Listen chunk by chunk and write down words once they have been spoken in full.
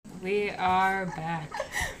We are back.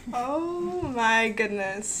 Oh my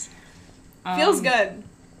goodness. Feels good.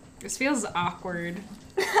 This feels awkward.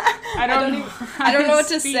 I don't know what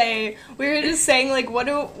to say. We were just saying, like, what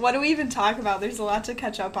do we even talk about? There's a lot to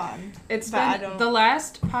catch up on. It's been, the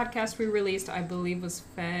last podcast we released, I believe, was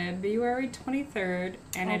February 23rd,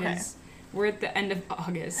 and we're at the end of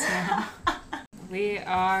August now. We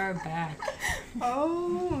are back.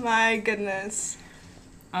 Oh my goodness.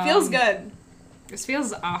 Feels good. This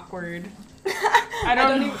feels awkward. I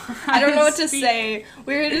don't know what to say.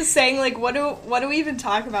 We were just saying, like, what do we even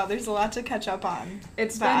talk about? There's a lot to catch up on.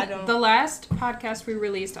 It's been, the last podcast we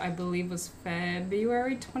released, I believe, was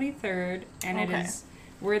February 23rd, and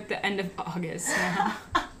we're at the end of August now.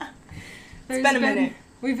 It's been a minute.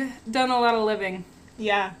 We've done a lot of living.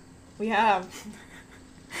 Yeah, we have.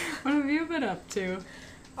 What have you been up to?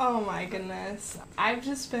 Oh my goodness. I've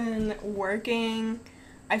just been working.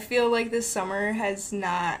 I feel like this summer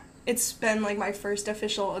it's been like my first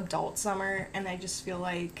official adult summer, and I just feel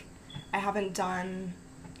like I haven't done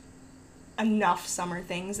enough summer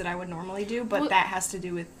things that I would normally do, but that has to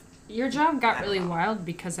do with... Your job got really wild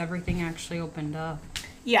because everything actually opened up.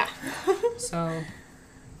 Yeah. So...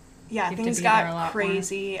 Yeah, things got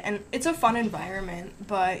crazy, and it's a fun environment,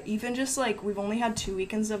 but even just, like, we've only had 2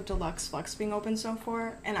 weekends of Deluxe Flux being open so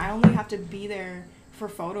far, and I only have to be there for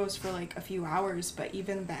photos for, like, a few hours, but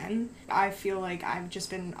even then, I feel like I've just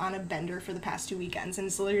been on a bender for the past 2 weekends, and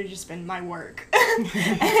it's literally just been my work.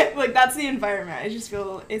 Like, that's the environment. I just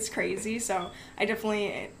feel it's crazy, so I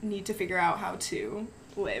definitely need to figure out how to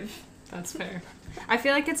live. That's fair. I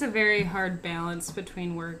feel like it's a very hard balance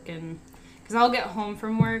between work and... Because I'll get home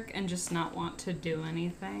from work and just not want to do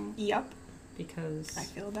anything. Yep. Because... I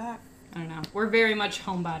feel that. I don't know. We're very much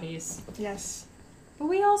homebodies. Yes. But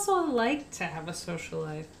we also like to have a social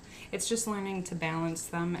life. It's just learning to balance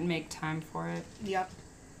them and make time for it. Yep.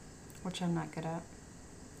 Which I'm not good at.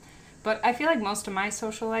 But I feel like most of my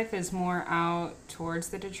social life is more out towards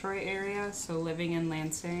the Detroit area. So living in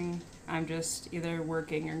Lansing, I'm just either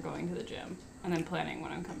working or going to the gym. And then planning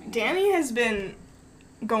when I'm coming. Danny has been...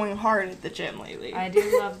 going hard at the gym lately. I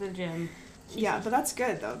do love the gym. Yeah, but that's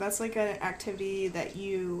good, though. That's, like, an activity that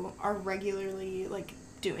you are regularly, like,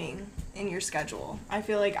 doing in your schedule. I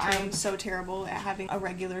feel like I'm so terrible at having a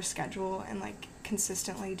regular schedule and, like,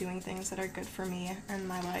 consistently doing things that are good for me and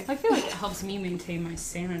my life. I feel like it helps me maintain my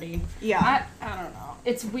sanity. Yeah. I don't know.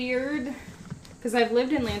 It's weird, because I've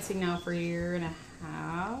lived in Lansing now for a year and a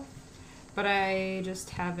half, but I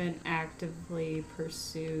just haven't actively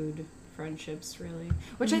pursued... friendships, really.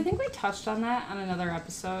 Which I think we touched on that on another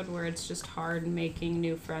episode, where it's just hard making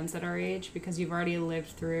new friends at our age because you've already lived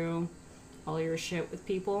through all your shit with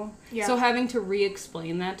people. Yeah. So having to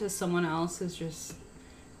re-explain that to someone else is just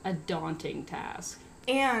a daunting task.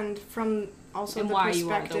 And from also the why perspective...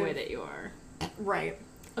 you are the way that you are. Right.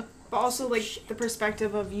 But also, like, the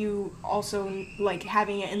perspective of you also, like,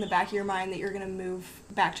 having it in the back of your mind that you're gonna move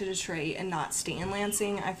back to Detroit and not stay in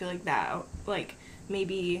Lansing. I feel like that, like,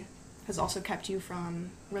 maybe... has also kept you from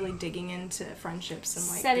really digging into friendships and,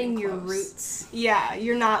 like, setting your roots. Yeah,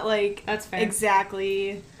 you're not, like... That's fair.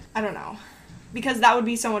 Exactly... I don't know. Because that would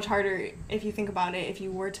be so much harder, if you think about it, if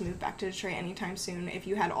you were to move back to Detroit anytime soon, if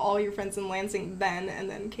you had all your friends in Lansing then, and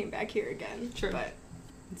then came back here again. True. But...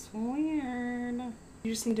 it's weird.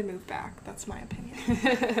 You just need to move back. That's my opinion.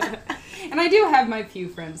 And I do have my few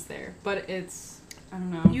friends there, but it's... I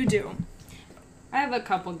don't know. You do. I have a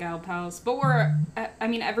couple gal pals, but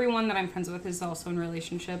everyone that I'm friends with is also in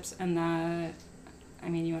relationships, and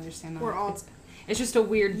you understand that. We're all... It's just a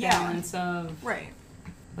weird balance of... Right.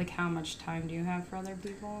 Like, how much time do you have for other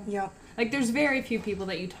people? Yep. Like, there's very few people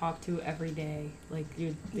that you talk to every day. Like,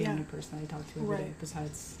 you're the only person I talk to every day,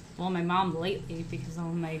 besides... Well, my mom lately, because of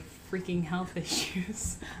all my freaking health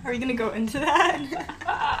issues. Are you gonna go into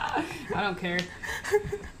that? I don't care.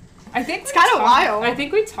 I think it's kind of wild. I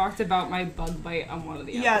think we talked about my bug bite on one of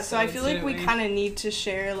the episodes. Yeah, so I feel like we kind of need to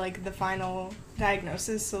share, like, the final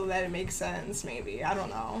diagnosis so that it makes sense, maybe. I don't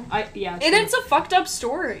know. Yeah. And it's a fucked up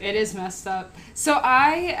story. It is messed up. So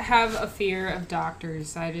I have a fear of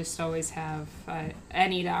doctors. I just always have.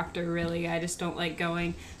 Any doctor, really. I just don't like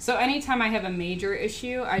going. So anytime I have a major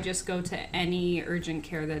issue, I just go to any urgent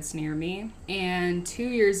care that's near me. And 2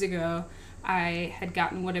 years ago... I had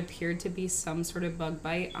gotten what appeared to be some sort of bug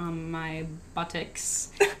bite on my buttocks,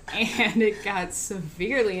 and it got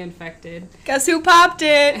severely infected. Guess who popped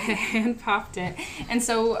it? And popped it. And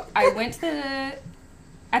so I went to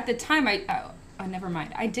at the time, never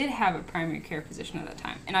mind. I did have a primary care physician at the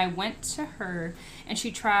time, and I went to her, and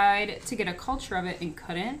she tried to get a culture of it and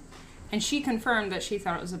couldn't, and she confirmed that she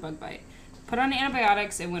thought it was a bug bite. Put on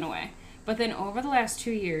antibiotics, it went away. But then over the last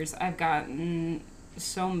 2 years, I've gotten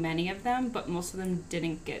so many of them, but most of them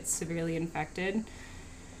didn't get severely infected.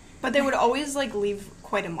 But they would always, like, leave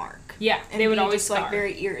quite a mark. Yeah, they would always just, like,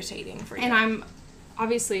 very irritating for you. And I'm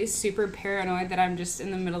obviously super paranoid that I'm just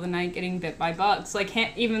in the middle of the night getting bit by bugs. Like,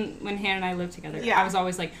 even when Hannah and I lived together, I was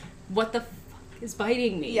always like, what the fuck is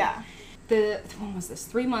biting me? Yeah. When was this?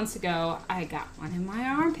 3 months ago, I got one in my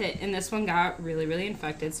armpit, and this one got really, really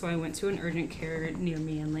infected, so I went to an urgent care near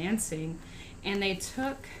me in Lansing, and they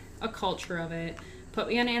took a culture of it, put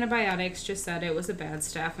me on antibiotics, just said it was a bad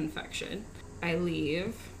staph infection. I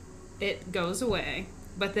leave. It goes away.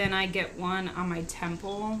 But then I get one on my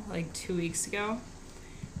temple, like 2 weeks ago.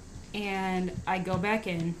 And I go back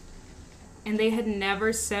in. And they had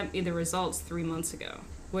never sent me the results 3 months ago.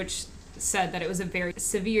 Which said that it was a very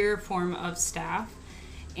severe form of staph.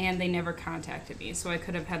 And they never contacted me. So I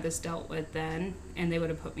could have had this dealt with then. And they would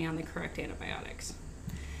have put me on the correct antibiotics.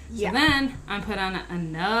 Yeah. So then I'm put on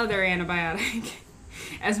another antibiotic.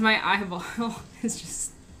 As my eyeball is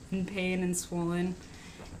just in pain and swollen.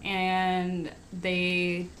 And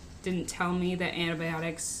they didn't tell me that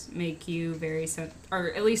antibiotics make you very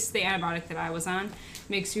or at least the antibiotic that I was on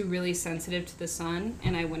makes you really sensitive to the sun,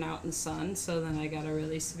 and I went out in the sun, so then I got a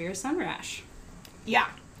really severe sun rash. Yeah.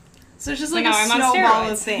 So it's just like a snowball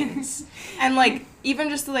of things. And like even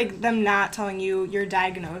just like them not telling you your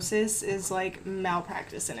diagnosis is like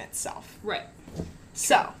malpractice in itself. Right.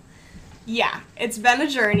 So, yeah, it's been a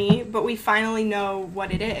journey, but we finally know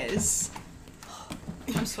what it is.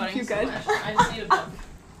 I'm sweating. You good? So much. I just need a book.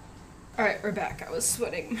 All right, we're back. I was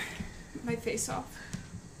sweating my face off.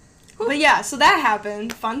 But yeah, so that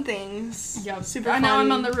happened. Fun things. Yep. Super fun. Now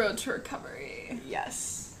I'm on the road to recovery.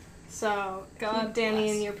 Yes. So, God keep Danny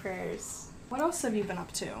bless. In your prayers. What else have you been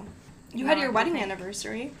up to? You had your wedding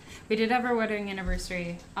anniversary. We did have our wedding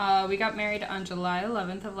anniversary. We got married on July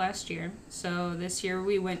 11th of last year. So this year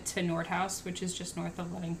we went to Nordhaus, which is just north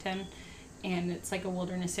of Ludington. And it's like a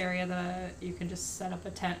wilderness area that you can just set up a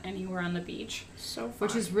tent anywhere on the beach. So fun.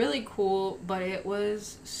 Which is really cool, but it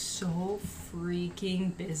was so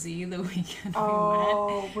freaking busy the weekend we went.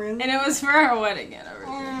 Oh, really? And it was for our wedding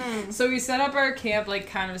anniversary. So we set up our camp, like,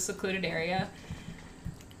 kind of a secluded area.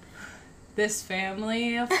 This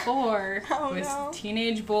family of 4 with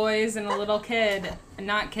teenage boys and a little kid,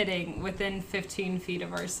 not kidding, within 15 feet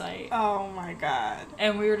of our site. Oh, my God.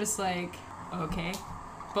 And we were just like, okay.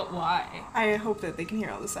 But why? I hope that they can hear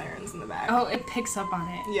all the sirens in the back. Oh, it picks up on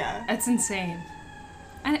it. Yeah. That's insane.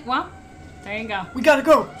 And well, there you go. We gotta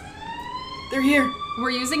go. They're here.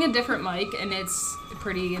 We're using a different mic, and it's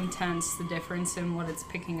pretty intense, the difference in what it's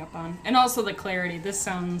picking up on. And also the clarity. This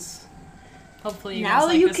sounds... Hopefully you guys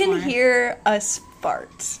like you this can more. hear us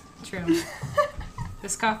fart. True.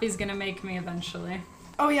 This coffee's gonna make me eventually.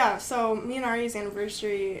 Oh yeah, so me and Ari's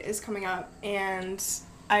anniversary is coming up, and...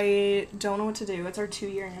 I don't know what to do. It's our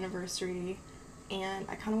 2-year anniversary, and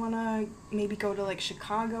I kind of want to maybe go to, like,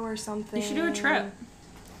 Chicago or something. You should do a trip.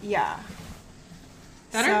 Yeah.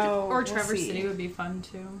 That or Traverse City would be fun,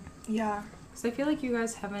 too. Yeah. Because I feel like you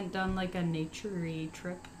guys haven't done, like, a nature-y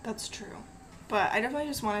trip. That's true. But I definitely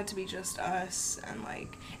just want it to be just us, and,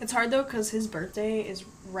 like, it's hard, though, because his birthday is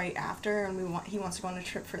right after, and he wants to go on a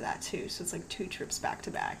trip for that, too. So it's, like, 2 trips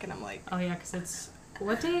back-to-back, and I'm like... Oh, yeah, because it's...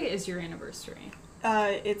 What day is your anniversary?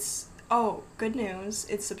 Good news.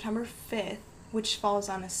 It's September 5th, which falls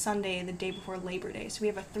on a Sunday, the day before Labor Day. So we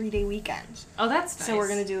have a 3-day weekend. Oh, that's nice. So we're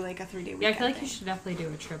going to do, like, a 3-day weekend. Yeah, I feel like you should definitely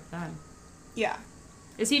do a trip then. Yeah.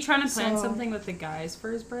 Is he trying to plan something with the guys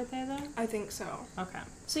for his birthday, then? I think so. Okay.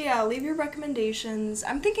 So, yeah, leave your recommendations.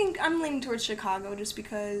 I'm leaning towards Chicago just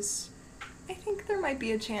because I think there might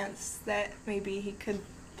be a chance that maybe he could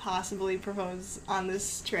possibly propose on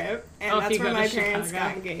this trip, and that's where my parents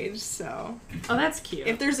got engaged, so... Oh, that's cute.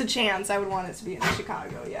 If there's a chance, I would want it to be in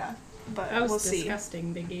Chicago, yeah. But we'll see.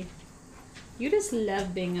 Disgusting, Biggie. You just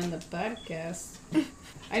love being on the podcast.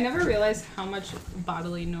 I never realized how much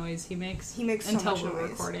bodily noise he makes. He makes so until much we're noise.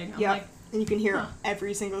 recording. Yeah, like, and you can hear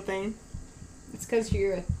every single thing. It's because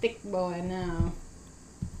you're a thick boy now.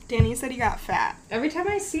 Danny said he got fat. Every time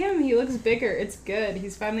I see him, he looks bigger. It's good.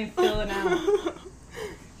 He's finally filling out.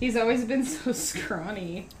 He's always been so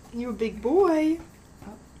scrawny. You a big boy.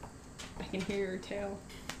 Oh, I can hear your tail.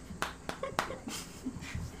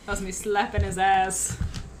 That was me slapping his ass.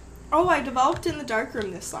 Oh, I developed in the darkroom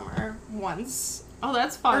this summer. Once. Oh,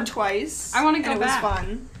 that's fun. Or twice. I want to go back. It was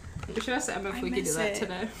fun. We should ask Emma if we could do that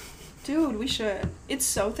today. Dude, we should. It's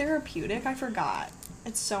so therapeutic. I forgot.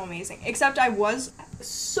 It's so amazing. Except I was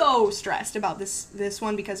so stressed about this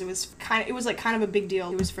one because it was kind of a big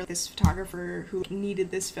deal. It was for this photographer who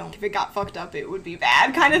needed this film. If it got fucked up, it would be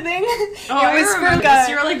bad, kind of thing. Oh, I remember this.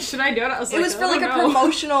 You were like, should I do it? I was like, it was for like a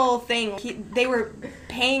promotional thing. They were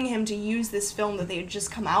paying him to use this film that they had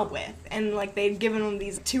just come out with, and like they'd given him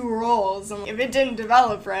these 2 roles, and if it didn't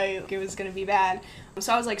develop right, it was gonna be bad.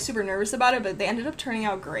 So I was like super nervous about it, but they ended up turning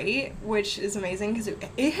out great, which is amazing because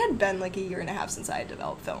it had been like a year and a half since I had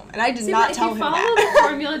developed film, and I did not tell him that. If you follow the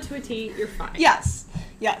formula to a T, you're fine. Yes.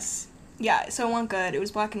 Yeah, so it went good. It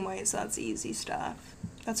was black and white, so that's easy stuff.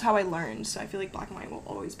 That's how I learned, so I feel like black and white will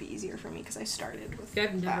always be easier for me because I started with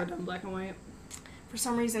I've never done black and white. For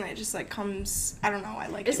some reason, it just like comes, I don't know, I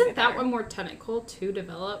like it. Isn't that one more technical to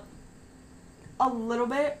develop? A little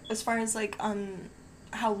bit, as far as like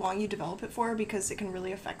how long you develop it for, because it can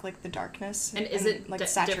really affect like the darkness and is it like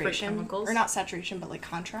saturation, different chemicals, or not saturation but like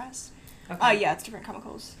contrast. Okay. Yeah, it's different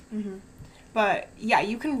chemicals. But yeah,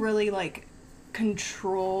 you can really like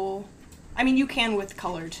control. I mean, you can with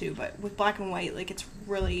color too, but with black and white, like it's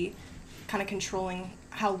really kind of controlling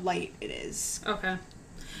how light it is. Okay.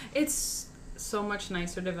 It's so much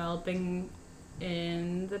nicer developing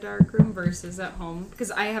in the darkroom versus at home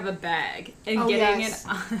because I have a bag and getting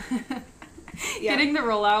it. Getting the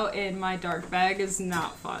rollout in my dark bag is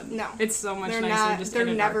not fun. No. It's so much nicer just in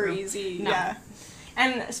a never dark room. easy. No. Yeah.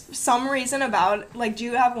 And some reason about, like, do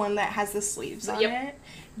you have one that has the sleeves on it?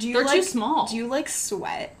 They're too small. Do you, like,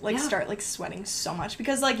 sweat? Like, start, like, sweating so much?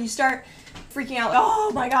 Because, like, you start freaking out,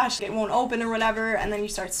 oh my gosh, it won't open or whatever, and then you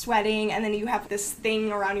start sweating, and then you have this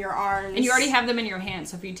thing around your arms. And you already have them in your hand,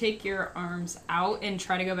 so if you take your arms out and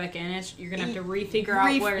try to go back in, you're going to have to refigure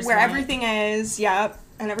out where everything is, yep.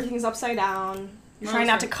 And everything's upside down. Try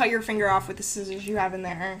not to cut your finger off with the scissors you have in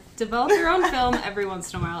there. Develop your own film every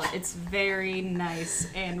once in a while. It's very nice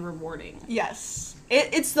and rewarding. Yes.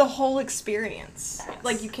 It's the whole experience. Yes.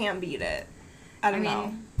 Like, you can't beat it. I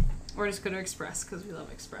mean, we're just going to Express because we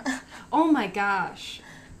love Express. Oh my gosh.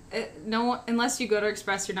 Unless you go to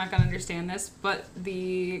Express, you're not going to understand this, but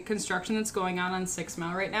the construction that's going on 6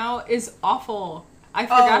 Mile right now is awful. I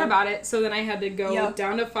forgot about it, so then I had to go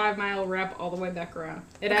down to 5 Mile, wrap all the way back around.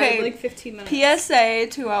 It added like 15 minutes. PSA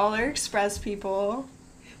to all our Express people.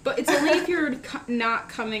 But it's only if you're not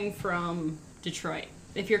coming from Detroit.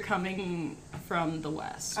 If you're coming from the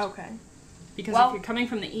west. Okay. Because if you're coming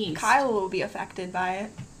from the east. Kyle will be affected by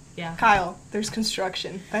it. Yeah. Kyle, there's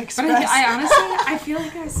construction by Express. But I honestly, I feel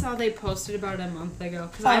like I saw they posted about it a month ago.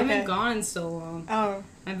 Because I haven't gone in so long. Oh.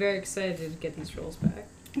 I'm very excited to get these rolls back.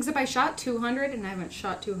 Except I shot 200, and I haven't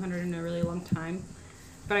shot 200 in a really long time.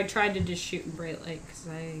 But I tried to just shoot in bright light, because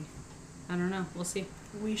I don't know. We'll see.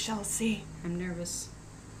 We shall see. I'm nervous.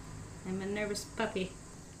 I'm a nervous puppy.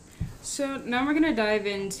 So now we're going to dive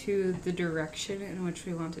into the direction in which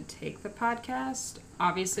we want to take the podcast.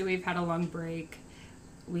 Obviously, we've had a long break.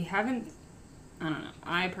 We haven't, I don't know,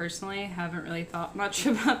 I personally haven't really thought much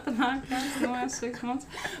about the podcast in the last 6 months.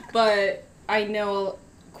 But I know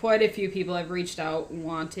quite a few people have reached out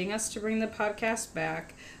wanting us to bring the podcast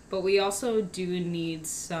back, but we also do need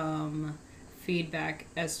some feedback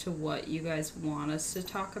as to what you guys want us to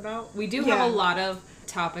talk about. We do have a lot of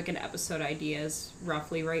topic and episode ideas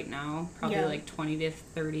roughly right now, probably like 20 to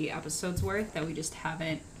 30 episodes worth that we just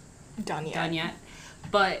haven't done yet.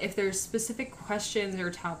 But if there's specific questions or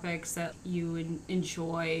topics that you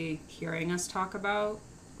enjoy hearing us talk about,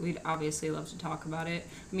 we'd obviously love to talk about it.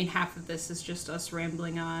 I mean, half of this is just us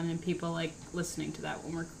rambling on and people like listening to that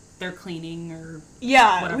when they're cleaning or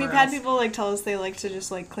whatever we've had people like tell us they like to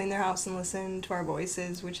just like clean their house and listen to our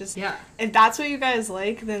voices, which is if that's what you guys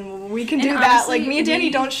like, then we can do that. Honestly, like me and Danny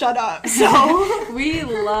don't shut up, so we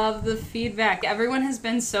love the feedback. Everyone has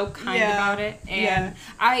been so kind about it, and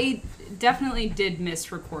I definitely did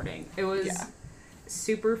miss recording. It was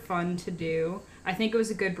super fun to do. I think it was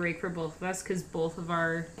a good break for both of us because both of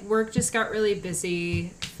our work just got really busy,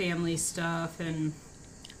 family stuff, and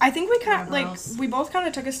I think we both kind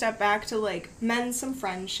of took a step back to like mend some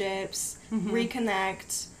friendships,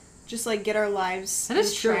 reconnect, just like get our lives. That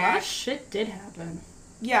is true. A lot of shit did happen.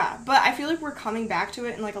 Yeah, but I feel like we're coming back to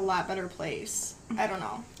it in like a lot better place. I don't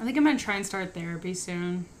know. I think I'm gonna try and start therapy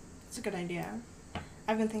soon. It's a good idea.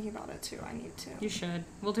 I've been thinking about it too. I need to. You should.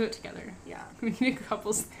 We'll do it together. Yeah. We need a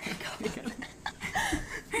couples therapy together.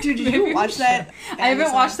 Dude, did you watch that? I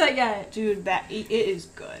haven't watched that yet. Dude, it is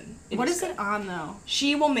good. What is it on though?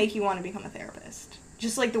 She will make you want to become a therapist.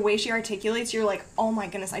 Just like the way she articulates, you're like, oh my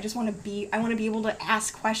goodness, I want to be able to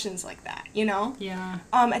ask questions like that, you know? Yeah.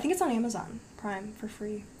 I think it's on Amazon Prime for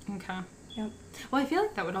free. Okay. Yep. Well, I feel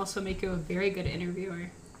like that would also make you a very good interviewer.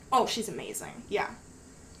 Oh, she's amazing. Yeah.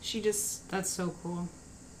 She just... That's so cool.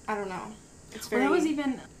 I don't know. It's very... Well, that was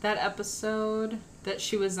even that episode that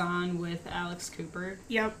she was on with Alex Cooper.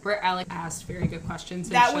 Yep. Where Alex asked very good questions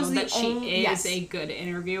and that showed was the that she is yes. a good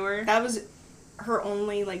interviewer. That was her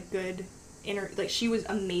only, like, good... like, she was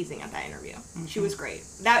amazing at that interview. Mm-hmm. She was great.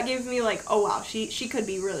 That gave me, like, oh, wow, she could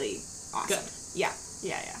be really awesome. Good. Yeah,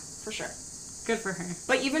 for sure. Good for her.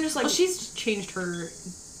 But even just, like... Well, she's changed her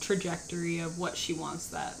trajectory of what she wants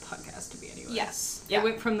that podcast to be anyway. Yes. It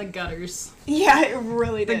went from the gutters. Yeah, it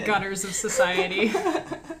really did. The gutters of society.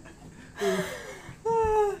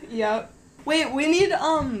 Yep. Wait, we need,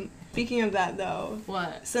 speaking of that, though.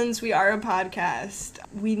 What? Since we are a podcast,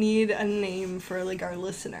 we need a name for, like, our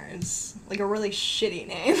listeners. Like, a really shitty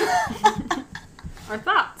name. Our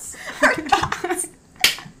thoughts. Our thoughts.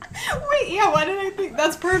 Wait, yeah, why did I think?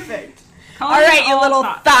 That's perfect. All right, you little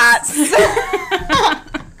thoughts.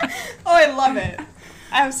 Oh, I love it.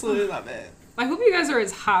 I absolutely love it. I hope you guys are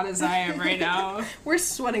as hot as I am right now. We're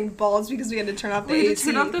sweating balls because we had to turn off the AC.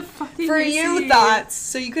 AC. Turn off the fucking For AC. you, thoughts,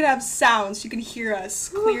 so you could have sounds, you could hear us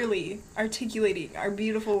clearly articulating our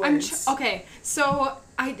beautiful words. Okay, so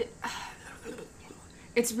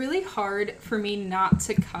it's really hard for me not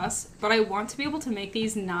to cuss, but I want to be able to make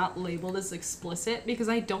these not labeled as explicit because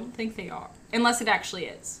I don't think they are. Unless it actually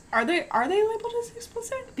is. Are they labeled as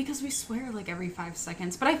explicit? Because we swear like every 5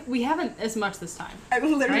 seconds, but we haven't as much this time. I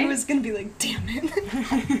literally was gonna be like, damn it.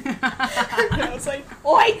 And I was like,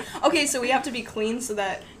 oi! Okay, so we have to be clean so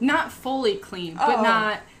that... Not fully clean, but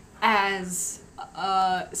not as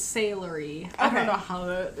sailory. Okay. I don't know how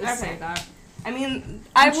to say that. I mean,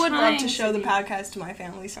 I would love to show the podcast to my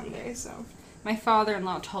family someday, so... My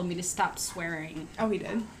father-in-law told me to stop swearing. Oh, he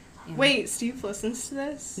did? Yeah. Wait, Steve listens to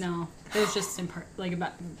this? No. It was just in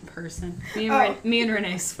person. Me and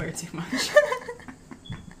Renee swear too much.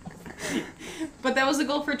 But that was a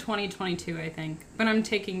goal for 2022, I think. But I'm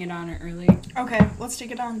taking it on early. Okay, let's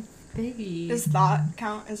take it on. Baby. Does thought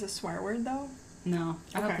count as a swear word, though? No,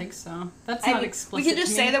 I don't think so. That's not explicit. We could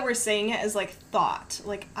just say that we're saying it as, like, thought.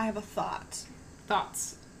 Like, I have a thought.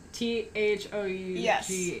 Thoughts. THOUGH.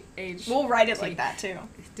 Yes. We'll write it like that, too.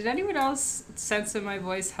 Did anyone else sense in my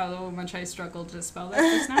voice how much I struggled to spell that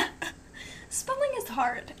just now? Spelling is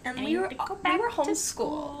hard, and we were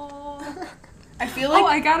homeschooled. I feel like... Oh,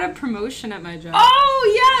 I got a promotion at my job.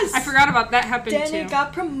 Oh, yes! I forgot about that happened, too. Danny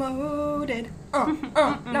got promoted.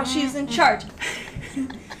 Now she's in charge.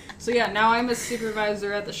 So yeah, now I'm a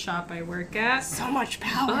supervisor at the shop I work at. So much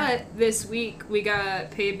power. But this week we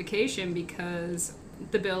got paid vacation because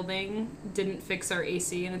the building didn't fix our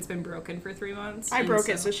AC and it's been broken for 3 months. I broke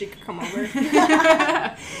it so she could come over.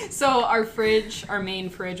 So our fridge, our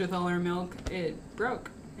main fridge with all our milk, it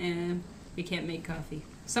broke and we can't make coffee.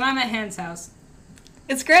 So now I'm at Han's house.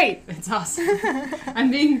 It's great. It's awesome.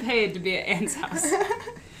 I'm being paid to be at Anne's house.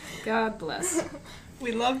 God bless.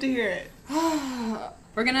 We love to hear it.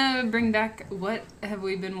 We're gonna bring back what have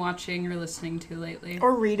we been watching or listening to lately?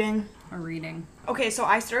 Or reading. Okay, so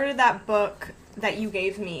I started that book that you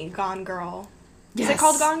gave me, Gone Girl. Yes. Is it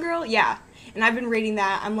called Gone Girl? Yeah. And I've been reading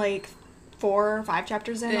that. I'm like 4 or 5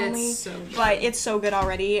 chapters in only. It's so good. But it's so good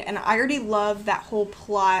already. And I already love that whole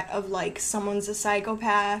plot of, like, someone's a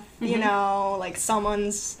psychopath, you know, like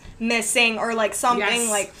someone's missing or, like, something,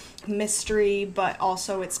 like, mystery, but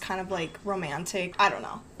also it's kind of, like, romantic. I don't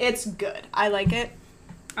know. It's good. I like it.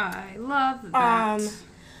 I love that.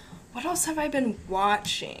 What else have I been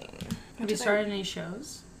watching? Have you started any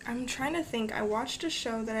shows? I'm trying to think. I watched a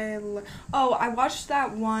show that I watched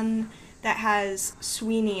that one that has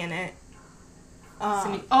Sweeney in it.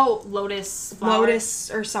 Lotus Flower.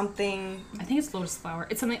 Lotus or something. I think it's Lotus Flower.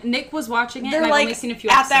 It's something Nick was watching it, They're and I've like only seen a few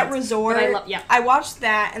at episodes. that resort. I watched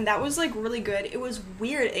that, and that was like really good. It was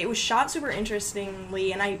weird. It was shot super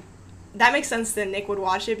interestingly, and that makes sense that Nick would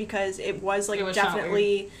watch it because it was like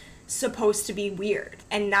definitely supposed to be weird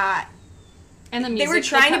and not. And the music they were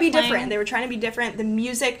trying to be different. They were trying to be different. The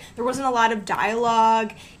music, there wasn't a lot of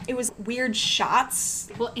dialogue. It was weird shots.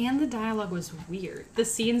 Well, and the dialogue was weird. The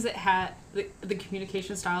scenes it had, the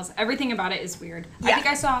communication styles, everything about it is weird. Yeah. I think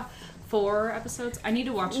I saw 4 episodes. I need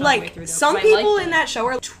to watch it all the way through, though. Some people in that show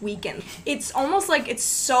are tweaking. It's almost like it's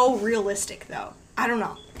so realistic, though. I don't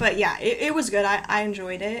know. But yeah, it was good. I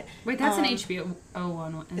enjoyed it. Wait, that's an HBO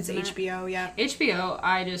one. It's HBO, yeah. HBO,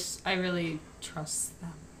 I really trust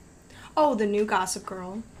them. Oh, the new Gossip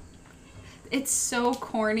Girl. It's so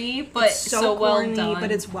corny, but so well done.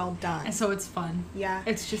 But it's well done. And so it's fun. Yeah.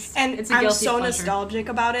 It's just, and it's a guilty I'm so pleasure. nostalgic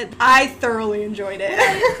about it. I thoroughly enjoyed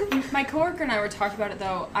it. My coworker and I were talking about it,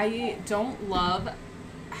 though. I don't love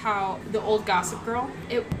how the old Gossip Girl,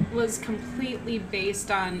 it was completely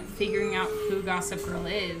based on figuring out who Gossip Girl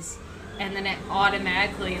is. And then it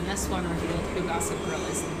automatically, in this one, revealed who Gossip Girl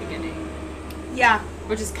is in the beginning. Yeah.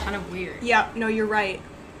 Which is kind of weird. Yeah, no, you're right.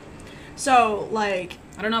 So, like...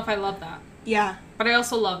 I don't know if I love that. Yeah. But I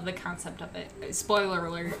also love the concept of it. Spoiler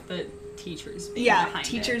alert, the teachers being behind it. Yeah,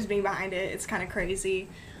 teachers being behind it. It's kind of crazy.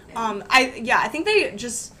 I think they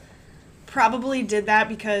just probably did that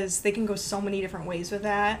because they can go so many different ways with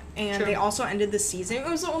that. And True. They also ended the season. It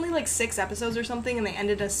was only, like, 6 episodes or something, and they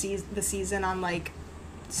ended the season on, like,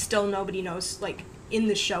 still nobody knows, like, in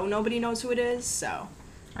the show nobody knows who it is, so...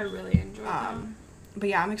 I really enjoyed that. But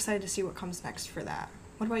yeah, I'm excited to see what comes next for that.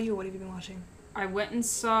 What about you? What have you been watching? I went and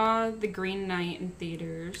saw The Green Knight in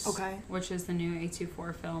theaters. Okay. Which is the new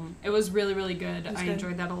A24 film. It was really, really good. I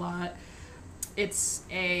enjoyed that a lot. It's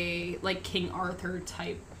a, like, King Arthur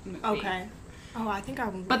type movie. Okay. Oh, I think I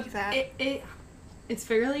would like that. It's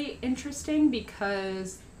fairly interesting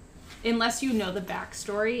because unless you know the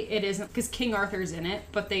backstory, it isn't, because King Arthur's in it,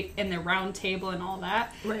 but in the round table and all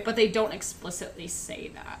that, right. But they don't explicitly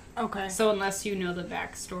say that. Okay. So unless you know the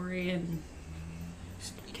backstory and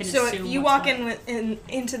can so assume if you walk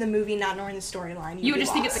into the movie not knowing the storyline, you would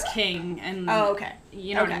just think it's a king, and okay,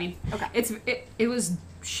 you know what I mean. Okay. It was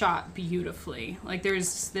shot beautifully. Like,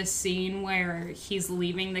 there's this scene where he's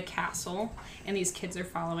leaving the castle and these kids are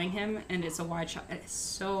following him, and it's a wide shot.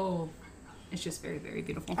 It's just very, very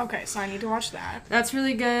beautiful. Okay, so I need to watch that. That's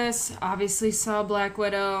really good. Obviously saw Black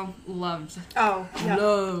Widow. Loved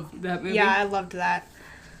that movie. Yeah, I loved that.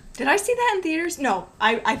 Did I see that in theaters? No,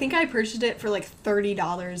 I think I purchased it for like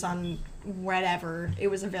 $30 on whatever it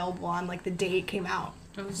was available on, like the day it came out.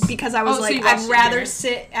 Because I was I'd rather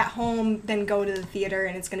sit at home than go to the theater,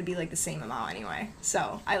 and it's going to be like the same amount anyway.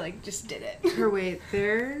 So I like just did it. Wait,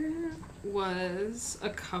 there was a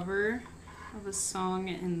cover of a song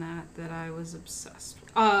in that I was obsessed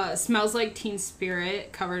with. Smells Like Teen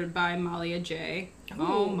Spirit, covered by Malia J. Ooh.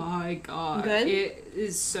 Oh my god. Good? It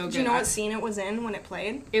is so good. Do you know what scene it was in when it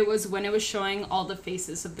played? It was when it was showing all the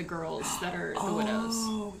faces of the girls that are the widows.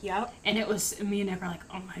 Oh, yep. And it was, me and Nick were like,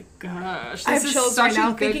 oh my gosh. I have chills right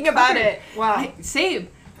now thinking about it. Wow. Same.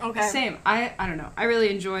 Okay. Same. I don't know. I really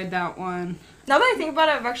enjoyed that one. Now that I think about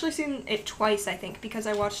it, I've actually seen it twice, I think, because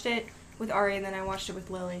I watched it with Ari and then I watched it with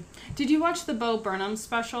Lily. Did you watch the Bo Burnham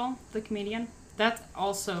special, the comedian? That's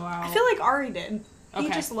also out. I feel like Ari did. Okay.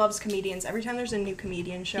 He just loves comedians. Every time there's a new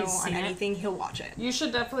comedian show on anything, he'll watch it. You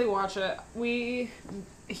should definitely watch it.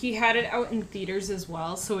 He had it out in theaters as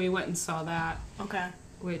well, so we went and saw that. Okay.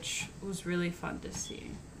 Which was really fun to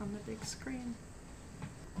see on the big screen.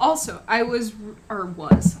 Also,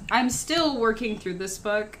 I'm still working through this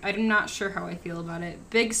book. I'm not sure how I feel about it.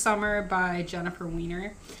 Big Summer by Jennifer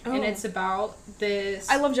Weiner. Oh. And it's about this...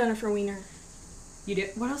 I love Jennifer Weiner. You do?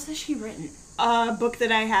 What else has she written? A book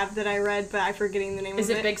that I have that I read, but I'm forgetting the name of it. Is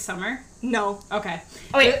it Big Summer? No. Okay.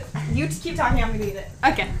 Oh, wait. You just keep talking. I'm going to read it.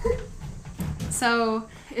 Okay. So,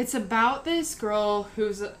 it's about this girl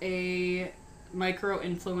who's a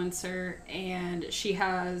micro-influencer, and she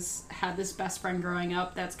has had this best friend growing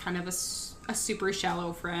up that's kind of a super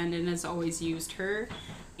shallow friend and has always used her.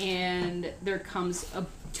 And there comes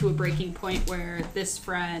to a breaking point where this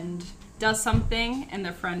friend does something, and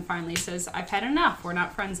the friend finally says, I've had enough. We're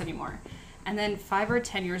not friends anymore. And then 5 or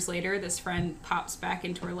 10 years later, this friend pops back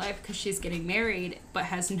into her life because she's getting married, but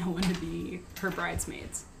has no one to be her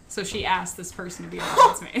bridesmaids. So she asked this person to be her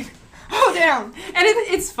bridesmaid. Oh, damn. And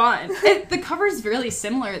it's fun. The cover's really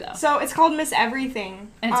similar, though. So it's called Miss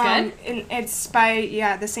Everything. And it's good? And it's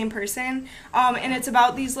by, the same person. And it's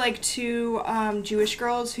about these, like, 2 Jewish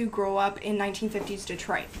girls who grow up in 1950s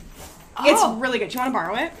Detroit. Oh. It's really good. Do you want to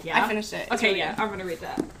borrow it? Yeah. I finished it. Okay, yeah. I'm going to read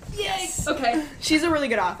that. Yikes. Okay. She's a really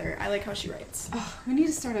good author. I like how she writes. Oh, we need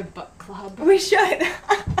to start a book club. We should.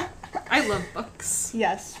 I love books.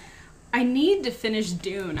 Yes. I need to finish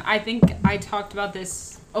Dune. I think I talked about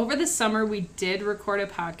this over the summer. We did record a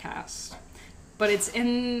podcast, but it's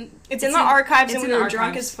in the archives, and we were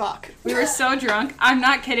drunk as fuck. We were so drunk. I'm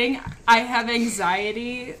not kidding. I have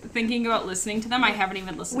anxiety thinking about listening to them. I haven't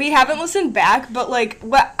even listened. We haven't listened back, but like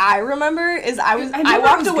what I remember is I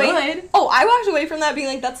walked away. Good. Oh, I walked away from that being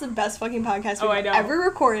like, that's the best fucking podcast we've ever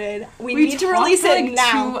recorded. We need to release it like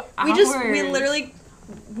now.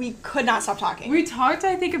 We could not stop talking. We talked,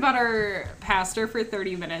 I think, about our pastor for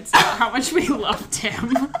 30 minutes, about how much we loved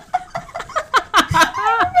him.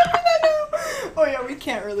 Oh, yeah, we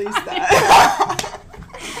can't release that.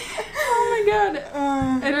 Oh, my God.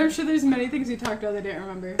 And I'm sure there's many things we talked about that I didn't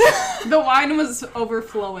remember. The wine was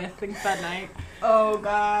overflowing that night. Oh,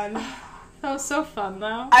 God. That was so fun,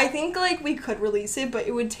 though. I think, like, we could release it, but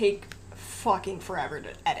it would take fucking forever to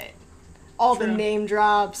edit. all the name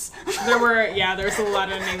drops. There's a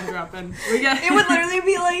lot of name dropping. It would literally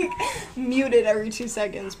be like muted every 2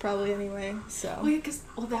 seconds, probably anyway. So. Oh yeah, because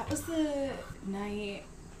that was the night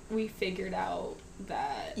we figured out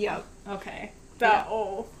that. Yep. Okay. That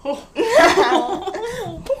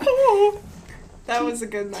That was a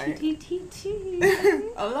good night.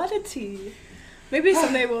 A lot of tea. Maybe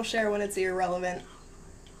someday we'll share when it's irrelevant.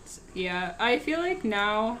 Yeah, I feel like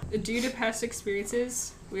now, due to past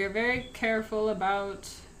experiences, we are very careful about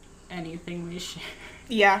anything we share.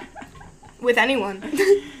 Yeah. With anyone.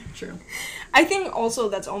 True. I think also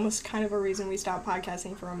that's almost kind of a reason we stopped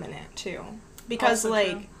podcasting for a minute, too. Because, also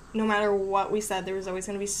like, true. No matter what we said, there was always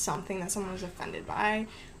going to be something that someone was offended by.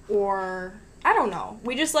 Or, I don't know.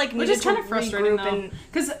 We just, like, needed to kind of frustrating, though.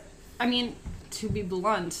 Because, I mean, to be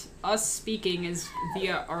blunt, us speaking is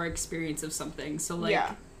via our experience of something. So, like,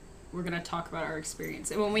 we're going to talk about our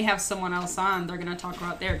experience. And when we have someone else on, they're going to talk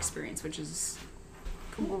about their experience, which is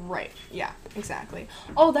cool. Right. Yeah, exactly.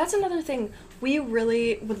 Oh, that's another thing. We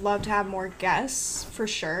really would love to have more guests, for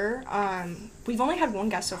sure. We've only had one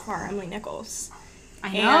guest so far, Emily Nichols.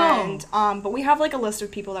 I know. And, but we have, like, a list of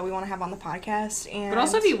people that we want to have on the podcast. And but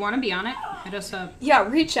also, if you want to be on it, hit us up. Yeah,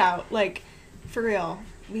 reach out. Like, for real.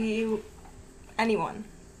 Anyone.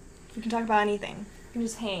 We can talk about anything. We can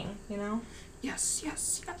just hang, you know? Yes,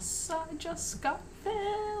 I just got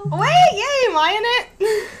filmed. Wait, yay, am I in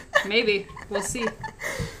it? Maybe. We'll see.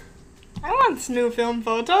 I want this new film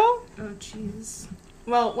photo. Oh, jeez.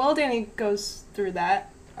 Well, while Danny goes through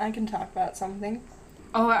that, I can talk about something.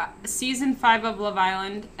 Oh, season 5 of Love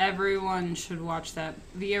Island. Everyone should watch that.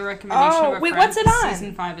 Via recommendation of a friend. What's it on?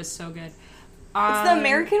 Season 5 is so good. It's the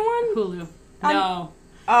American one? Hulu. No.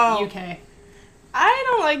 Oh. UK. I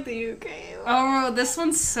don't like the UK. Oh, this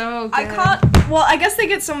one's so good. I guess they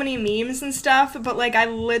get so many memes and stuff, but, like, I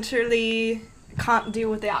literally can't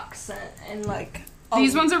deal with the accent and, like...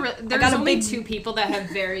 These ones are... There's only 2 people that have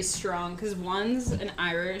very strong, because one's an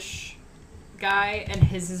Irish guy, and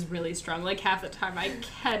his is really strong. Like, half the time, I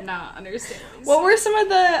cannot understand what were some of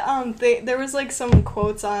the, there was, like, some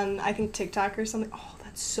quotes on, I think, TikTok or something. Oh,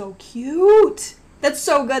 that's so cute! That's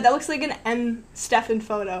so good. That looks like an M. Stefan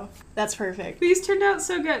photo. That's perfect. These turned out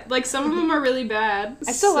so good. Like, some of them are really bad.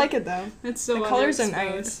 I still like it, though. It's so the colors are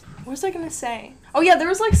nice. What was I gonna say? Oh, yeah, there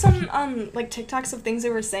was, like, some, like, TikToks of things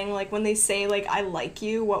they were saying, like, when they say, like, I like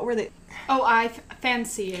you, what were they? Oh, I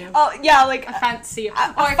fancy you. Oh, yeah, like... I fancy you.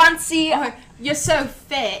 I fancy... Or, you're so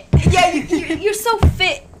fit. Yeah, you're so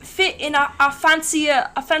fit in I fancy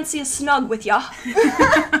a snug with ya.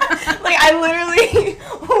 Like, I literally...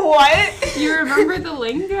 What? You remember the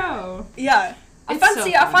lingo. Yeah. I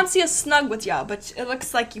fancy a snug with ya, but it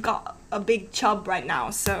looks like you got a big chub right now,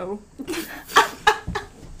 so...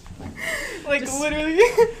 Like, literally.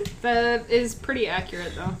 That is pretty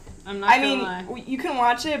accurate, though. I'm not gonna lie. You can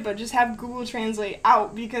watch it, but just have Google Translate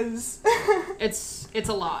out, because... It's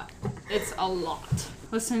a lot. It's a lot.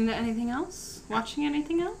 Listening to anything else? Watching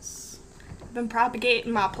anything else? I've been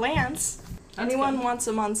propagating my plants. That's Anyone good. wants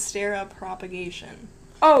a Monstera propagation.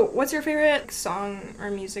 Oh, what's your favorite song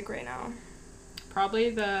or music right now? Probably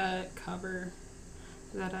the cover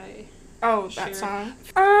that I shared. That song?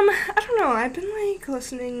 I don't know. I've been, like,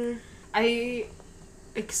 listening... I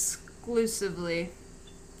exclusively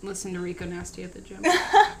listen to Rico Nasty at the gym.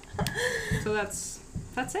 So that's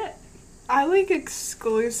it. I, like,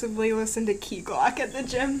 exclusively listen to Key Glock at the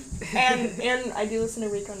gym. And I do listen to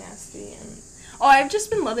Rico Nasty. And I've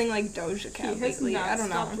just been loving, like, Doja Cat lately. I don't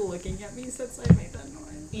know. He has not stopped looking at me since I made that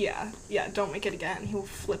noise. Yeah, don't make it again. He will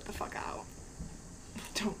flip the fuck out.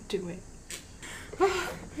 Don't do it.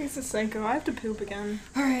 He's a psycho. I have to poop again.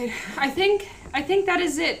 Alright, I think that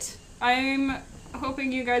is it. I'm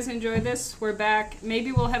hoping you guys enjoy this. We're back.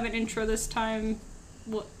 Maybe we'll have an intro this time.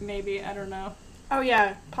 Well, maybe, I don't know. Oh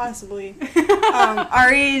yeah, possibly.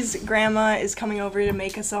 Ari's grandma is coming over to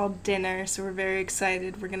make us all dinner, so we're very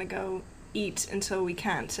excited. We're gonna go eat until we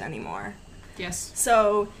can't anymore. Yes.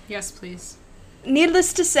 So... Yes, please.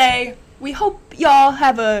 Needless to say, we hope y'all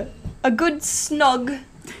have a good snug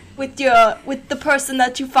with the person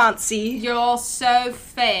that you fancy. You're all so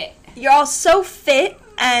fit. You're all so fit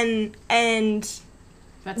and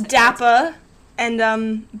That's dapper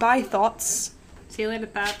and bye thoughts. See you later,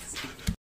 thoughts.